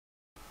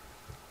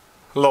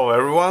Hello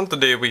everyone,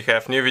 today we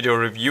have new video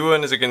review,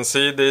 and as you can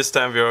see, this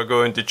time we are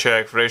going to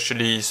check fresh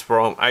release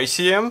from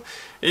ICM.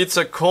 It's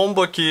a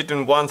combo kit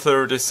in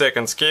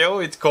 1/32 scale.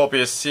 It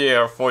copies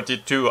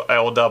CR.42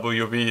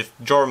 LW with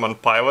German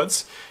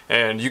pilots,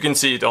 and you can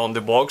see it on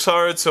the box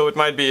art, so it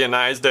might be a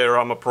nice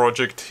diorama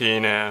project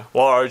in a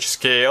large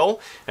scale.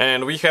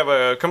 And we have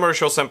a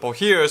commercial sample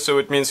here, so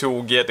it means you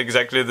will get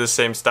exactly the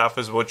same stuff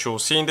as what you'll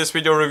see in this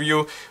video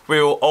review.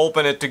 We will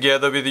open it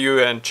together with you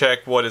and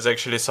check what is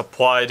actually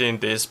supplied in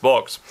this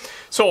box.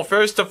 So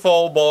first of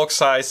all, box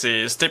size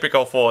is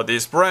typical for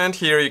this brand.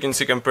 Here you can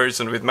see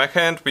comparison with my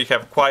hand. We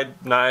have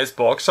quite nice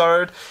box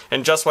art,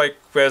 and just like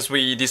as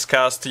we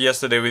discussed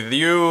yesterday with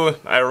you,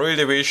 I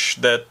really wish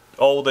that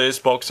all these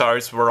box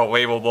arts were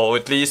available,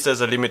 at least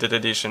as a limited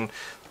edition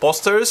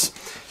posters.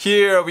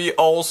 Here we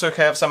also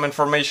have some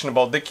information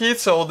about the kit.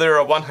 So there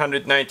are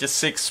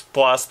 196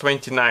 plus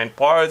 29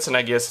 parts, and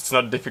I guess it's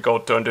not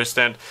difficult to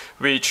understand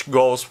which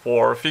goes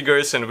for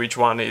figures and which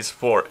one is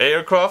for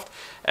aircraft.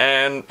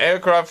 And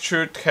aircraft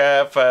should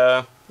have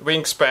a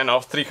wingspan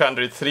of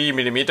 303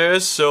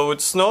 millimeters, so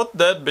it's not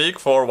that big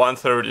for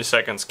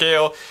 1/32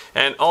 scale.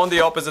 And on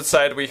the opposite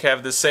side we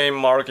have the same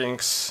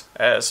markings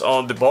as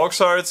on the box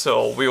art,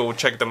 so we will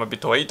check them a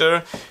bit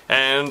later.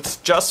 And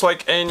just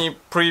like any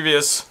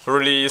previous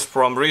release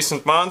from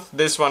recent month,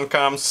 this one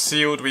comes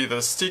sealed with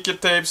a sticky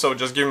tape, so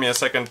just give me a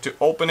second to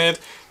open it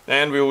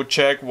and we will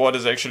check what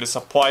is actually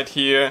supplied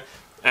here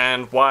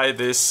and why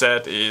this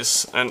set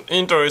is an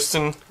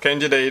interesting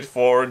candidate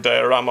for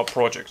diorama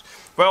project.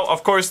 Well,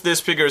 of course, these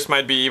figures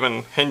might be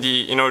even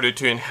handy in order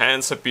to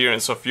enhance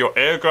appearance of your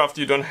aircraft.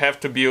 You don't have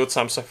to build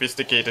some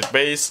sophisticated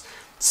base.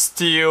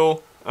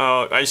 Still,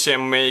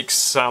 ICM makes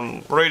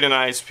some really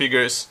nice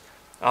figures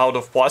out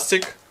of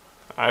plastic.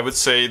 I would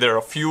say there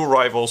are few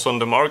rivals on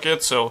the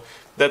market, so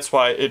that's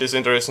why it is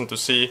interesting to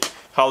see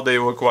how they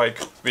look like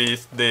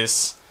with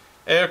this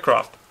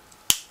aircraft.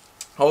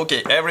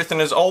 Okay, everything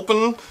is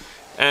open.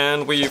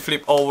 And we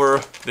flip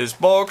over this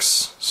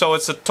box. So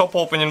it's a top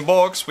opening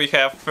box. We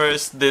have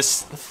first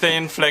this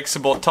thin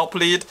flexible top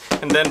lid,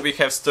 and then we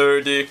have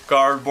sturdy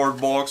cardboard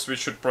box which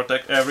should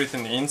protect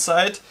everything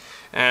inside.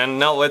 And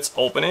now let's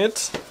open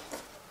it.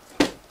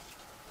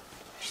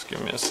 Just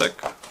give me a sec.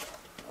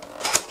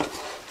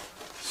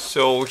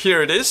 So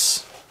here it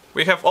is.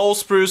 We have all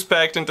sprues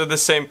packed into the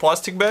same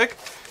plastic bag,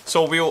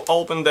 so we'll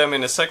open them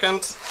in a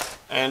second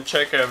and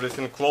check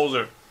everything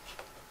closer.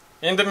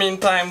 In the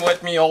meantime,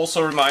 let me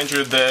also remind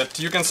you that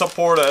you can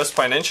support us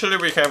financially.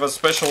 We have a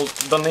special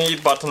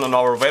donate button on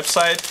our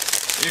website.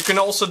 You can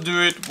also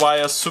do it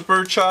via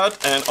Super Chat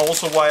and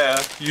also via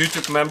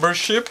YouTube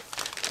membership.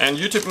 And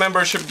YouTube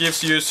membership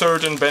gives you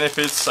certain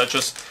benefits, such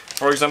as,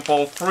 for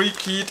example, free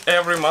kit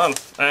every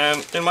month.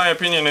 And in my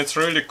opinion, it's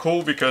really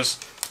cool because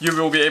you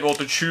will be able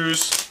to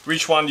choose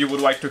which one you would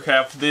like to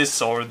have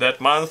this or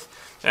that month.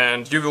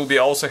 And you will be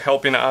also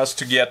helping us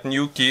to get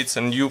new kits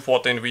and new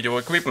photo and video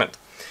equipment.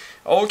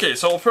 Okay,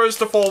 so first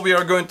of all we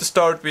are going to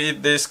start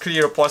with this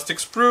clear plastic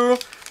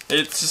sprue.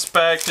 It's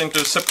packed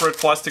into a separate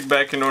plastic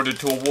bag in order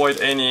to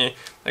avoid any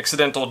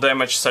accidental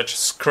damage such as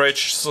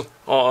scratches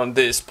on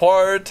this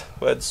part.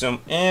 Let's zoom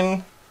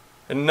in.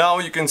 And now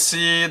you can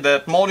see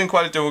that molding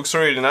quality looks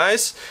really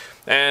nice.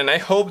 And I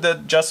hope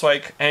that just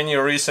like any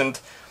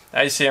recent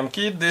ICM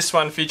kit, this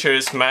one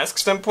features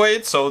masks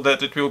template so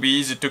that it will be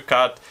easy to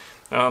cut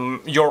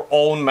your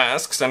own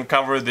masks and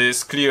cover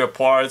these clear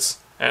parts,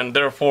 and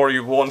therefore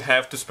you won't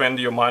have to spend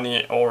your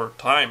money or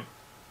time.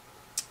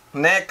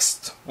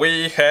 Next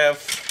we have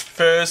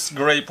first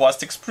gray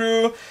plastic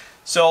sprue.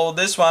 So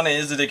this one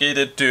is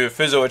dedicated to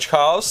fuselage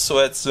house, so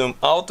let's zoom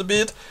out a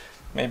bit,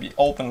 maybe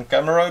open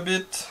camera a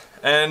bit.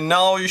 And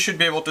now you should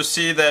be able to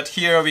see that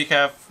here we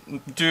have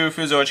two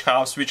fuselage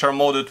halves which are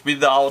molded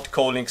without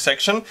cowling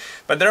section,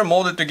 but they're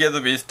molded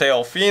together with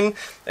tail fin.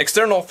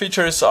 External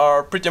features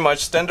are pretty much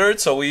standard,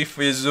 so if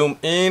we zoom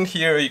in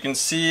here you can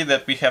see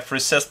that we have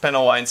recessed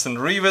panel lines and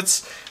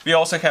rivets. We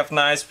also have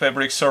nice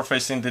fabric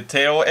surface in the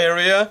tail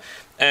area,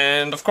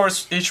 and of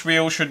course each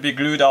wheel should be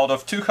glued out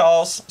of two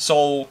hulls,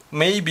 so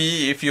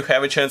maybe if you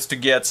have a chance to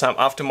get some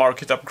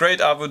aftermarket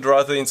upgrade, I would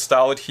rather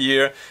install it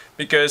here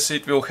because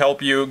it will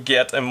help you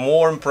get a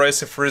more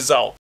impressive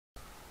result.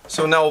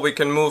 So now we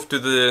can move to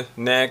the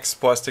next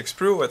plastic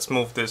sprue. Let's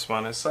move this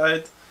one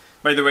aside.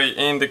 By the way,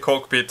 in the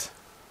cockpit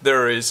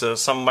there is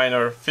some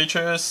minor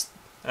features,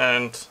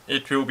 and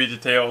it will be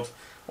detailed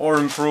or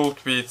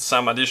improved with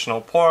some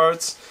additional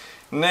parts.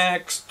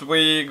 Next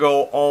we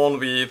go on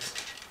with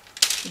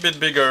a bit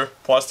bigger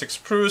plastic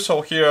sprue.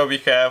 So here we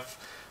have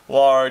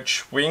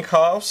large wing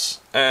halves,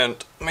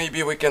 and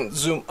maybe we can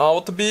zoom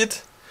out a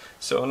bit.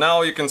 So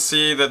now you can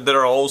see that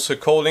there are also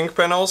cowling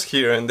panels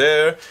here and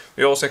there.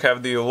 We also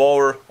have the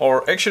lower,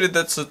 or actually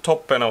that's the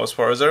top panel as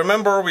far as I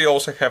remember. We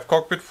also have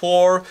cockpit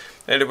floor,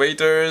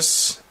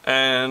 elevators,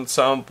 and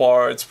some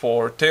parts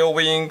for tail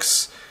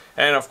wings,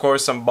 and of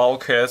course some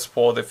bulkheads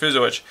for the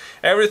fuselage.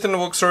 Everything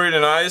looks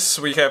really nice.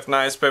 We have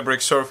nice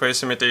fabric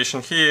surface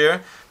imitation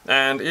here,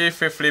 and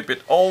if we flip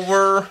it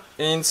over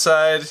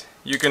inside,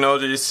 you can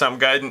notice some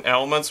guiding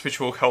elements which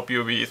will help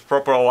you with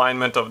proper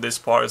alignment of these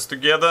parts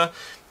together.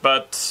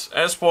 But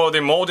as for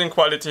the molding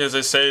quality, as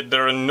I said,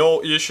 there are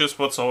no issues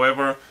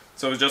whatsoever,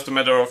 so it's just a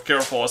matter of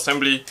careful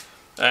assembly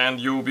and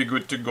you'll be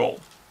good to go.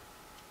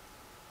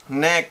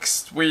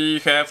 Next we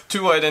have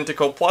two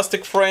identical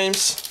plastic frames,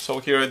 so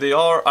here they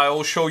are. I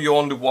will show you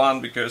only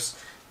one because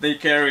they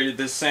carry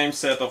the same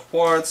set of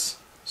parts,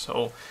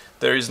 so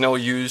there is no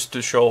use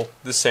to show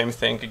the same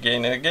thing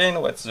again and again.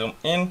 Let's zoom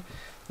in.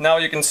 Now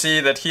you can see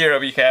that here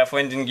we have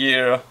landing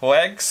gear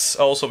legs,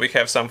 also we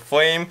have some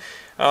flame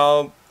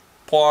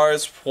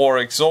parts for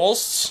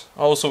exhausts,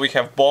 also we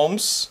have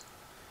bombs,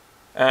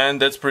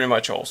 and that's pretty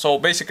much all. So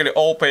basically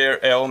all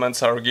pair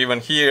elements are given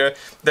here,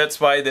 that's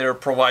why they're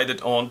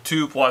provided on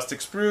two plastic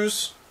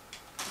sprues.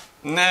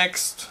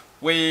 Next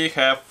we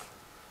have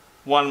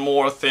one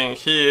more thing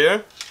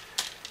here.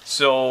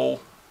 So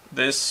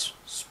this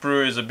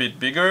sprue is a bit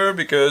bigger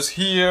because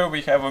here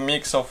we have a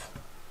mix of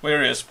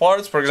various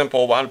parts, for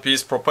example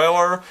one-piece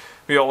propeller.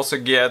 We also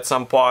get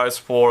some parts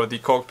for the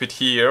cockpit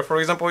here, for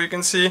example, you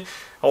can see.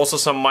 Also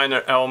some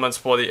minor elements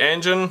for the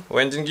engine,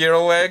 landing gear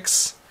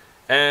legs.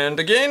 And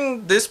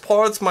again, these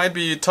parts might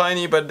be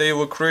tiny, but they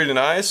look really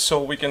nice,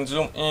 so we can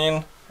zoom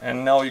in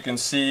and now you can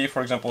see,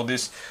 for example,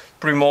 these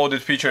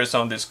pre-molded features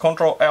on this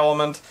control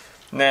element.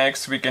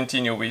 Next we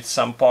continue with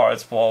some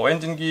parts for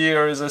landing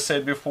gear, as I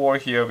said before.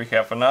 Here we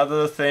have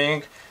another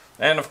thing.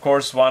 And of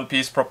course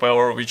one-piece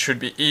propeller, which should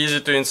be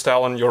easy to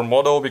install on your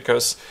model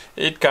because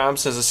it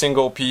comes as a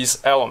single piece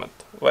element.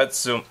 Let's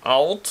zoom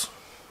out.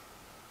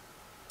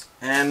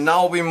 And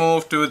now we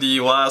move to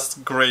the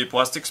last gray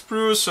plastic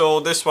sprue. So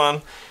this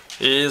one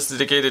is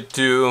dedicated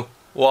to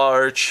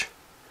large.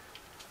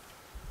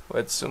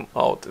 Let's zoom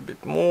out a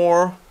bit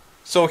more.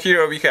 So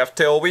here we have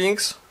tail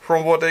wings,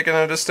 from what I can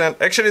understand.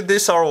 Actually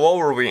these are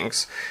lower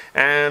wings.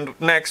 And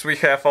next we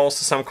have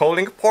also some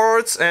cooling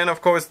parts and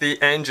of course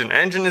the engine.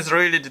 Engine is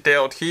really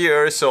detailed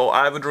here, so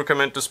I would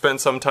recommend to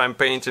spend some time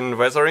painting and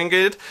weathering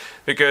it,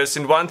 because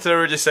in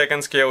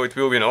 1/32 scale it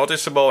will be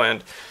noticeable.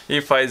 And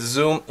if I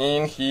zoom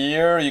in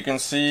here you can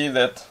see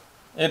that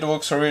it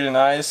looks really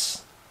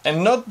nice.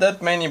 And not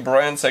that many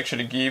brands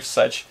actually give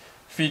such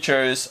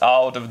features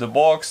out of the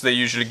box. They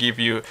usually give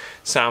you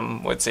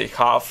some, let's say,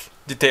 half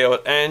detailed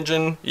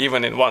engine,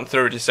 even in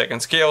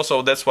 1/32 scale,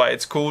 so that's why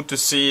it's cool to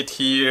see it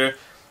here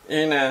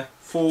in a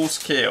full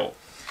scale.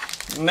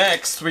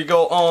 Next we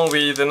go on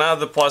with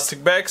another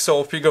plastic bag,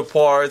 so figure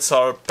parts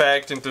are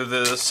packed into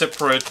the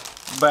separate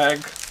bag,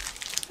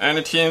 and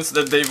it hints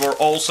that they were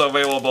also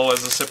available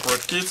as a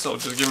separate kit, so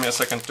just give me a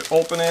second to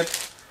open it.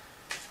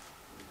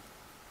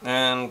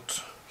 And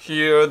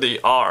here they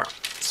are.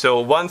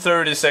 So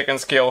 1/32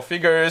 scale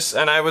figures,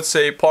 and I would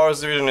say parts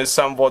division is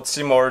somewhat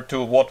similar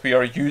to what we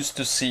are used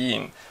to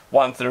seeing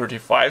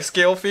 1/35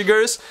 scale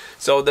figures,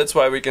 so that's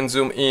why we can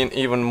zoom in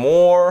even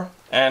more.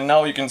 And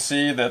now you can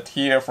see that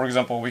here, for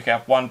example, we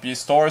have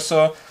one-piece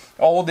torso.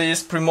 All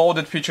these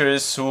pre-molded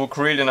features look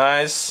really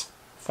nice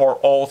for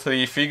all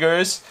three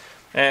figures.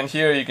 And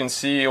here you can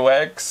see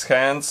legs,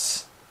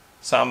 hands,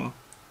 some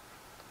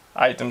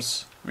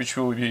items which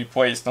will be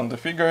placed on the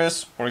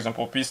figures, for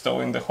example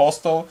pistol in the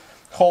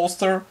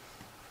holster.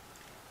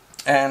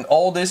 And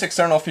all these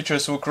external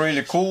features look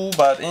really cool,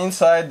 but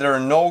inside there are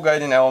no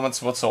guiding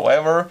elements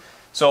whatsoever,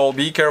 so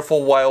be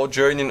careful while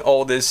joining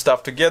all this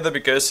stuff together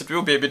because it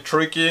will be a bit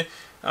tricky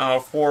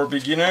for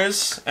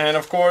beginners. And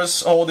of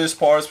course all these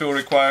parts will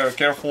require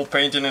careful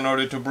painting in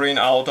order to bring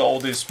out all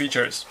these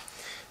features.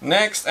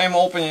 Next I'm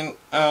opening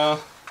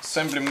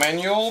assembly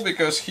manual,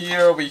 because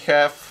here we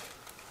have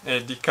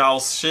a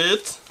decals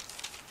sheet.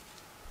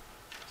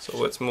 So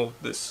let's move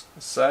this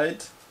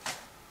aside.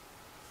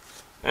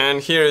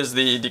 And here is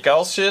the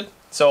decal sheet.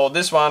 So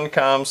this one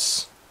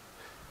comes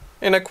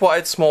in a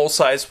quite small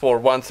size for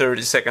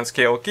 1/32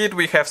 scale kit.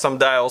 We have some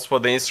dials for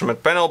the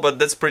instrument panel, but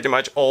that's pretty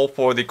much all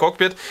for the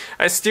cockpit.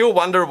 I still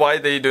wonder why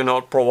they do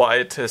not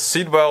provide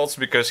seat belts,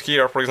 because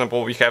here, for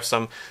example, we have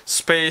some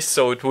space,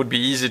 so it would be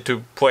easy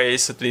to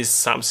place at least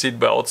some seat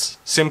belts,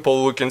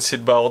 simple looking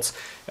seat belts,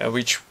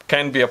 which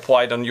can be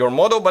applied on your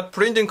model. But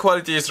printing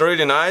quality is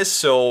really nice,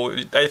 so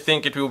I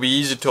think it will be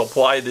easy to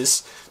apply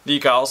these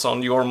decals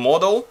on your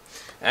model.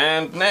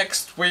 And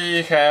next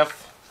we have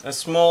a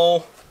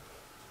small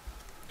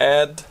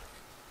ad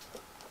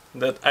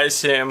that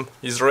ICM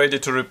is ready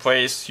to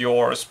replace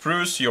your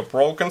sprues, your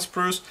broken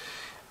sprues.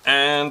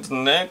 And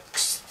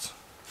next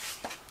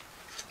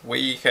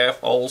we have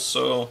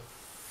also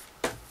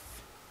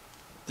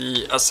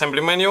the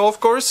assembly manual,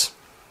 of course.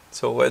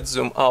 So let's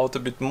zoom out a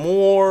bit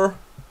more,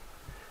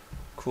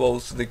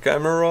 close the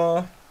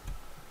camera.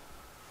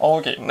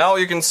 Okay, now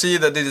you can see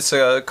that it is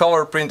a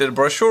color printed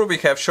brochure. We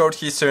have short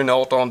history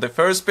note on the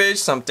first page,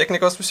 some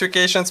technical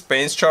specifications,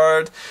 paint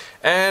chart,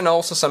 and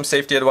also some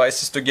safety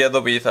advices together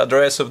with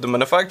address of the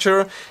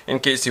manufacturer in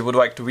case you would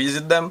like to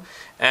visit them.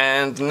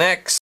 And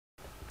next,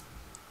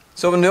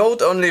 so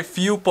note only a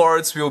few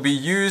parts will be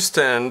used,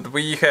 and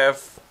we have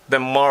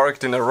them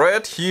marked in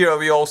red. Here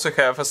we also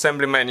have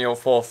assembly manual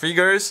for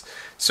figures.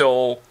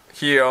 So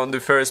here on the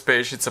first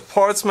page it's a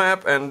parts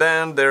map, and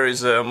then there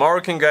is a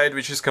marking guide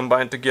which is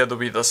combined together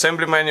with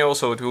assembly manual,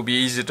 so it will be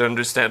easy to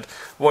understand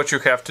what you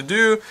have to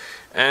do.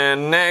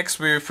 And next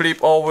we flip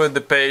over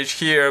the page.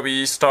 Here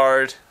we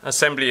start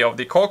assembly of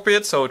the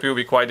cockpit, so it will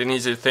be quite an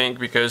easy thing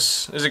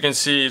because as you can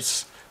see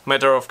it's a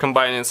matter of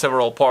combining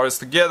several parts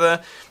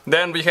together.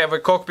 Then we have a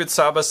cockpit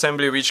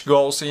sub-assembly which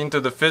goes into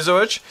the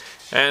fuselage,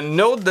 and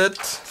note that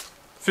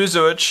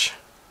fuselage,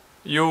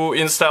 you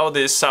install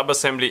this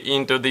sub-assembly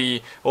into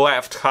the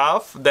left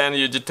half, then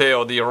you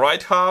detail the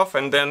right half,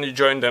 and then you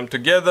join them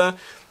together.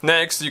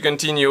 Next you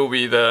continue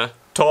with the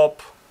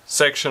top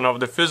section of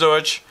the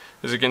fuselage.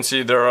 As you can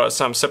see, there are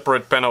some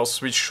separate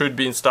panels which should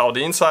be installed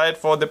inside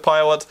for the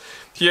pilot.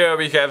 Here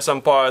we have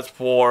some parts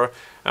for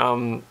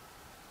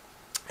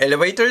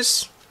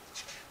elevators,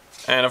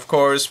 and of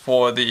course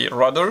for the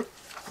rudder,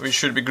 which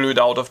should be glued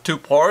out of two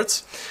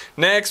parts.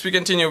 Next we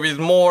continue with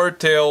more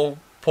tail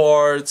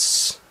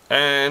parts,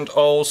 and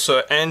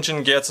also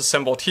engine gets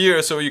assembled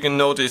here, so you can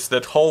notice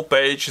that whole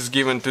page is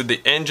given to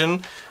the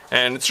engine,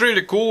 and it's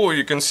really cool.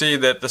 You can see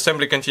that the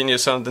assembly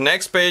continues on the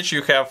next page.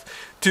 You have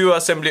two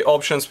assembly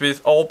options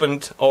with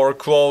opened or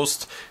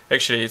closed,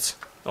 actually it's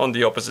on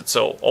the opposite,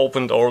 so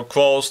opened or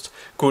closed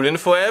cooling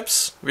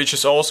flaps, which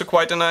is also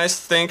quite a nice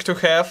thing to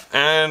have.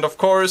 And of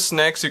course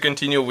next you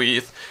continue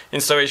with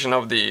installation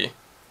of the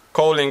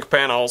cooling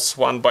panels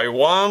one by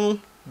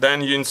one.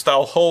 Then you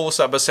install whole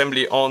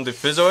sub-assembly on the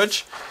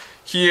fuselage.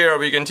 Here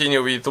we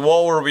continue with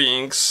lower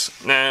wings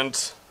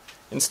and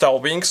install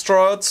wing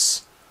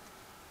struts.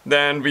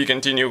 Then we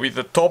continue with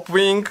the top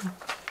wing.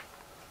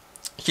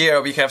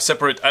 Here we have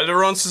separate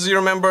ailerons, as you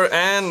remember,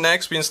 and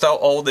next we install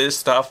all this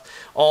stuff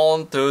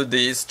onto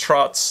these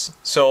struts.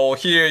 So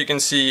here you can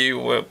see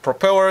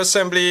propeller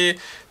assembly,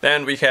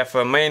 then we have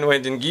a main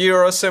landing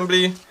gear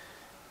assembly,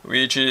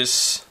 which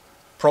is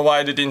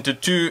provided in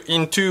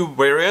two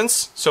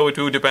variants, so it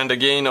will depend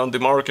again on the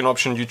marking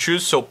option you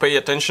choose, so pay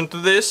attention to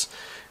this.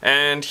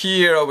 And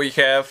here we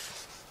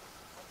have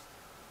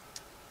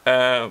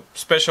a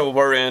special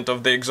variant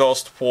of the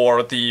exhaust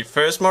for the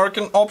first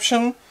marking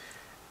option.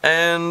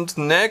 And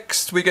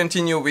next we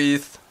continue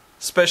with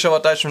special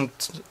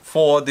attachment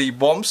for the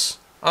bombs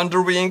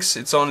under wings.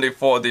 It's only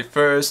for the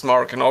first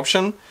marking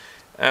option.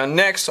 And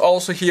next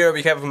also here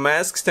we have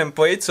masks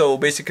template, so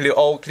basically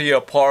all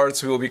clear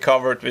parts will be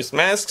covered with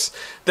masks.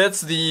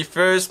 That's the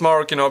first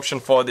marking option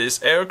for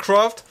this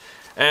aircraft.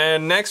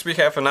 And next we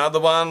have another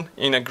one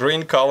in a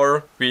green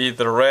color with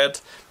the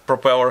red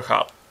propeller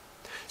hub.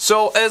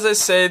 So as I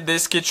said,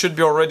 this kit should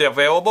be already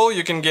available.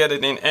 You can get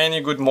it in any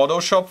good model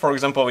shop, for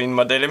example in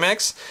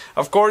Modelimex.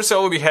 Of course I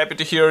will be happy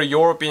to hear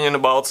your opinion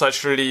about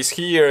such release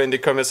here in the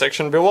comment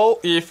section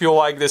below. If you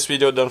like this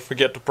video, don't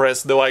forget to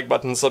press the like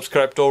button,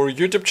 subscribe to our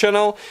YouTube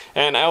channel,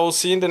 and I will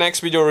see you in the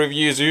next video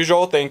review as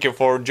usual. Thank you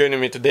for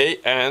joining me today,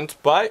 and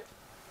bye!